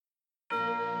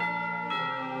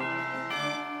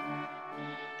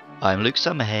I'm Luke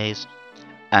Summerhays,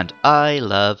 and I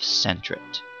love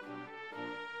Sentret.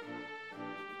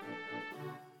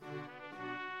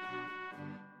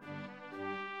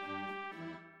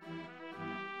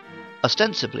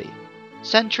 Ostensibly,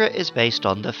 Sentret is based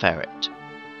on the ferret,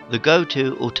 the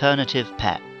go-to alternative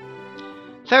pet.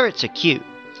 Ferrets are cute,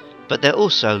 but they're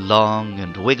also long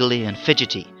and wiggly and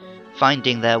fidgety,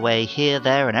 finding their way here,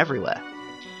 there and everywhere.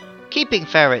 Keeping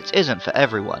ferrets isn't for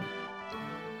everyone,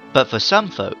 but for some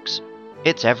folks,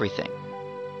 it's everything.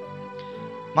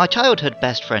 My childhood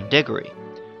best friend Diggory,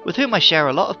 with whom I share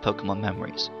a lot of Pokemon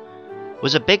memories,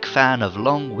 was a big fan of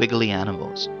long wiggly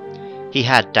animals. He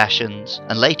had Dachshunds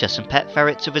and later some pet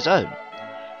ferrets of his own,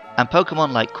 and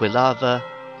Pokemon like Quilava,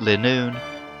 Linoone,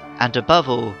 and above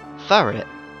all, Furret,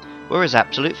 were his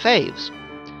absolute faves,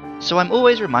 so I'm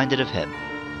always reminded of him.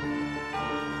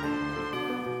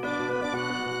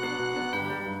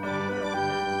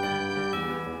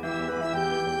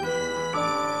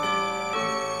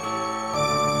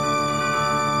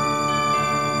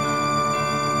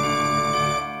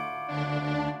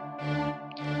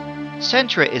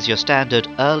 Sentret is your standard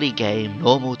early game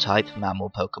normal type mammal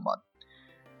Pokemon.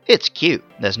 It's cute,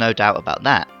 there's no doubt about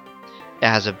that. It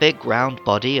has a big round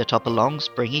body atop a long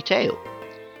springy tail.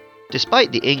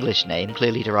 Despite the English name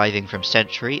clearly deriving from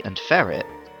century and ferret,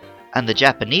 and the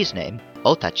Japanese name,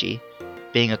 Otachi,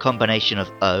 being a combination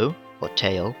of O, or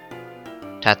tail,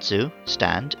 Tatsu,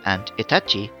 stand, and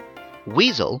Itachi,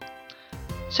 weasel,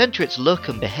 Sentret's look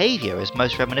and behaviour is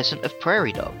most reminiscent of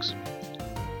prairie dogs.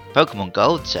 Pokemon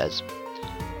Gold says,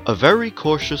 "A very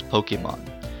cautious Pokemon.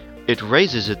 It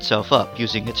raises itself up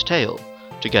using its tail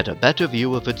to get a better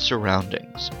view of its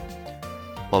surroundings."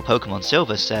 While Pokemon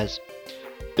Silver says,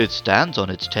 "It stands on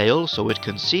its tail so it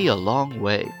can see a long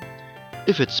way.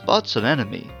 If it spots an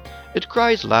enemy, it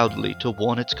cries loudly to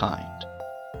warn its kind."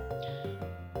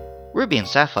 Ruby and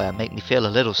Sapphire make me feel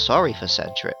a little sorry for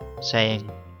Sentret, saying,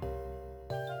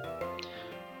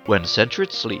 "When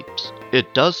Sentret sleeps,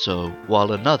 it does so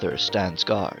while another stands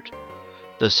guard.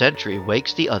 The sentry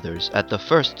wakes the others at the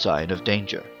first sign of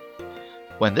danger.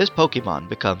 When this Pokemon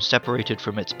becomes separated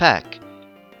from its pack,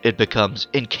 it becomes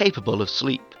incapable of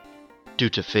sleep due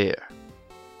to fear."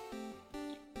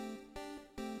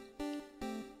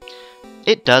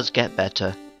 It does get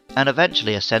better, and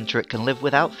eventually a Sentret can live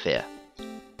without fear.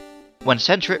 When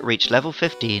Sentret reached level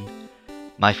 15,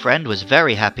 my friend was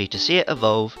very happy to see it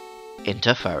evolve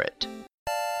into Furret.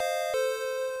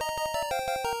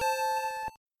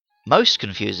 Most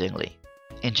confusingly,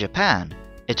 in Japan,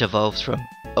 it evolves from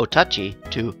Otachi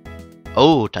to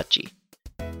Otachi,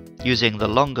 using the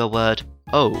longer word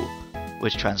O,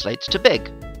 which translates to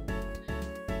big.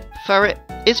 Furret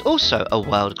is also a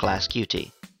world-class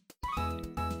cutie,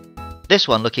 this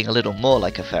one looking a little more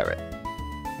like a ferret.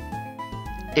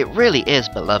 It really is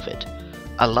beloved.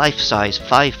 A life-size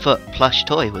 5-foot plush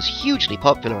toy was hugely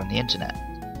popular on the internet,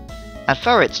 and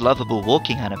Furret's lovable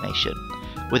walking animation,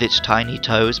 with its tiny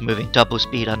toes moving double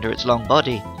speed under its long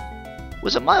body,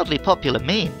 was a mildly popular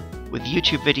meme, with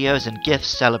YouTube videos and GIFs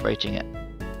celebrating it.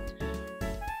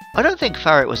 I don't think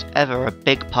Furret was ever a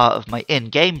big part of my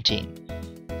in-game team,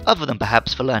 other than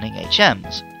perhaps for learning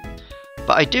HMs,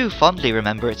 but I do fondly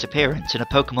remember its appearance in a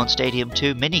Pokemon Stadium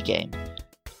 2 minigame,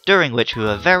 during which we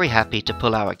were very happy to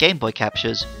pull our Game Boy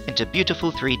captures into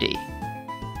beautiful 3D.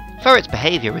 Furret's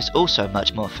behaviour is also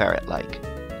much more ferret-like,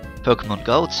 Pokemon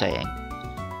Gold saying,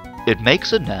 "It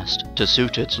makes a nest to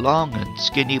suit its long and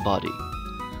skinny body.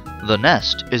 The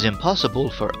nest is impossible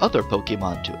for other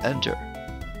Pokemon to enter."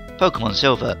 Pokemon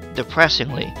Silver,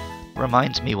 depressingly,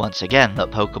 reminds me once again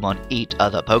that Pokemon eat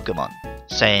other Pokemon,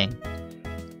 saying,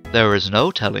 "There is no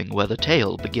telling where the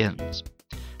tail begins.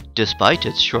 Despite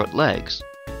its short legs,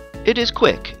 it is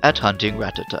quick at hunting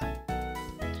Rattata."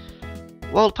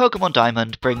 While Pokemon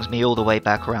Diamond brings me all the way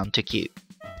back around to cute.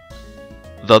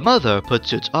 "The mother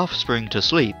puts its offspring to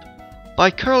sleep by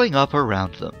curling up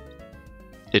around them.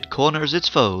 It corners its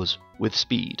foes with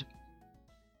speed."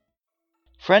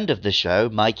 Friend of the show,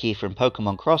 Mikey from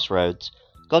Pokemon Crossroads,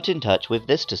 got in touch with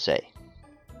this to say,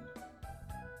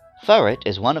 "Furret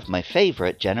is one of my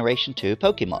favourite Generation 2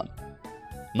 Pokemon.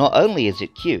 Not only is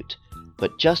it cute,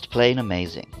 but just plain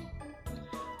amazing.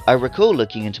 I recall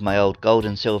looking into my old Gold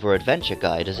and Silver adventure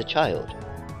guide as a child.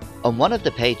 On one of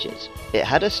the pages, it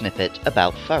had a snippet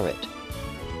about Furret.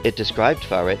 It described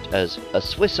Furret as a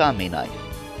Swiss Army knife,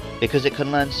 because it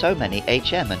can learn so many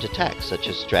HM and attacks such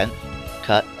as Strength,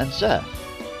 Cut, and Surf.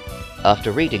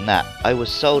 After reading that, I was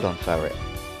sold on Furret.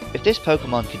 If this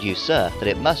Pokemon could use Surf, then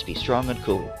it must be strong and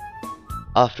cool.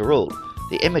 After all,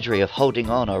 the imagery of holding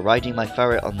on or riding my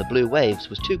Furret on the blue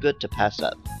waves was too good to pass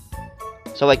up."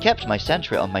 So I kept my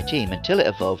Sentret on my team until it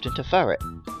evolved into Furret,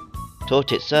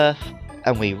 taught it surf,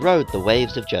 and we rode the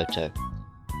waves of Johto.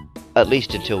 At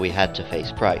least until we had to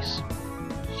face Pryce.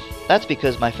 That's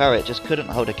because my Furret just couldn't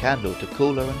hold a candle to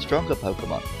cooler and stronger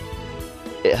Pokemon.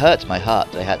 It hurts my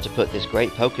heart I had to put this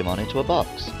great Pokemon into a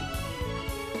box.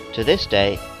 To this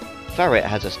day, Furret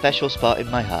has a special spot in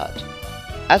my heart.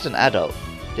 As an adult,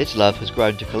 this love has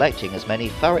grown to collecting as many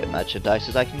Furret merchandise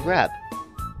as I can grab.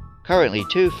 Currently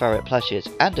 2 Furret plushes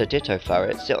and a Ditto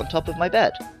Furret sit on top of my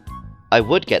bed. I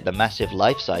would get the massive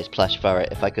life-size plush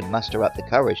Furret if I could muster up the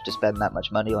courage to spend that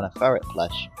much money on a Furret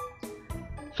plush.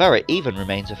 Furret even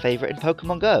remains a favourite in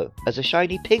Pokemon Go, as a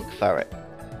shiny pink Furret.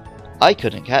 I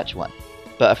couldn't catch one,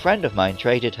 but a friend of mine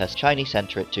traded her shiny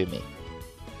Sentret to me.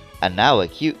 And now a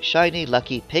cute, shiny,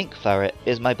 lucky pink Furret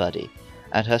is my buddy,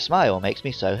 and her smile makes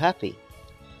me so happy.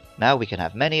 Now we can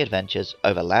have many adventures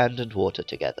over land and water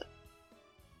together.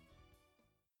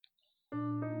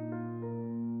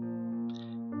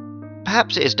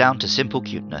 Perhaps it is down to simple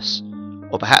cuteness,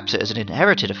 or perhaps it is an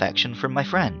inherited affection from my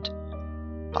friend.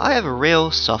 But I have a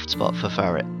real soft spot for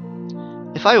Furret.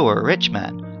 If I were a rich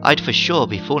man, I'd for sure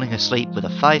be falling asleep with a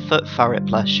 5-foot Furret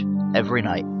plush every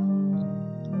night.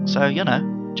 So,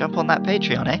 jump on that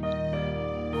Patreon, eh?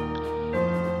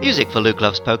 Music for Luke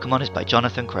Loves Pokemon is by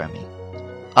Jonathan Cromie.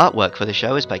 Artwork for the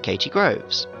show is by Katie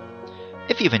Groves.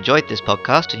 If you've enjoyed this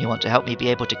podcast and you want to help me be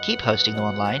able to keep hosting them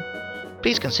online,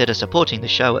 please consider supporting the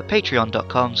show at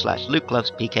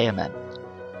patreon.com/LukeLovesPKMN.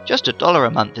 Just $1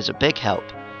 a month is a big help,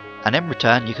 and in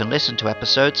return you can listen to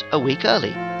episodes a week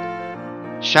early.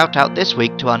 Shout out this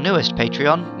week to our newest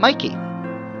Patreon, Mikey.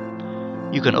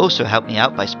 You can also help me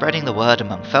out by spreading the word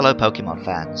among fellow Pokemon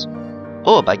fans,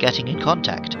 or by getting in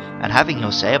contact and having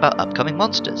your say about upcoming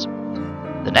monsters.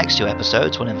 The next 2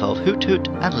 episodes will involve Hoot Hoot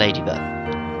and Ladybird.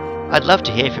 I'd love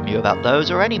to hear from you about those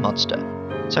or any monster,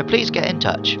 so please get in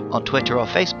touch on Twitter or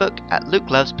Facebook at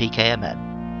LukeLovesPKMN.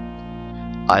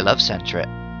 I love Sentret,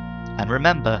 and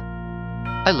remember,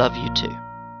 I love you too.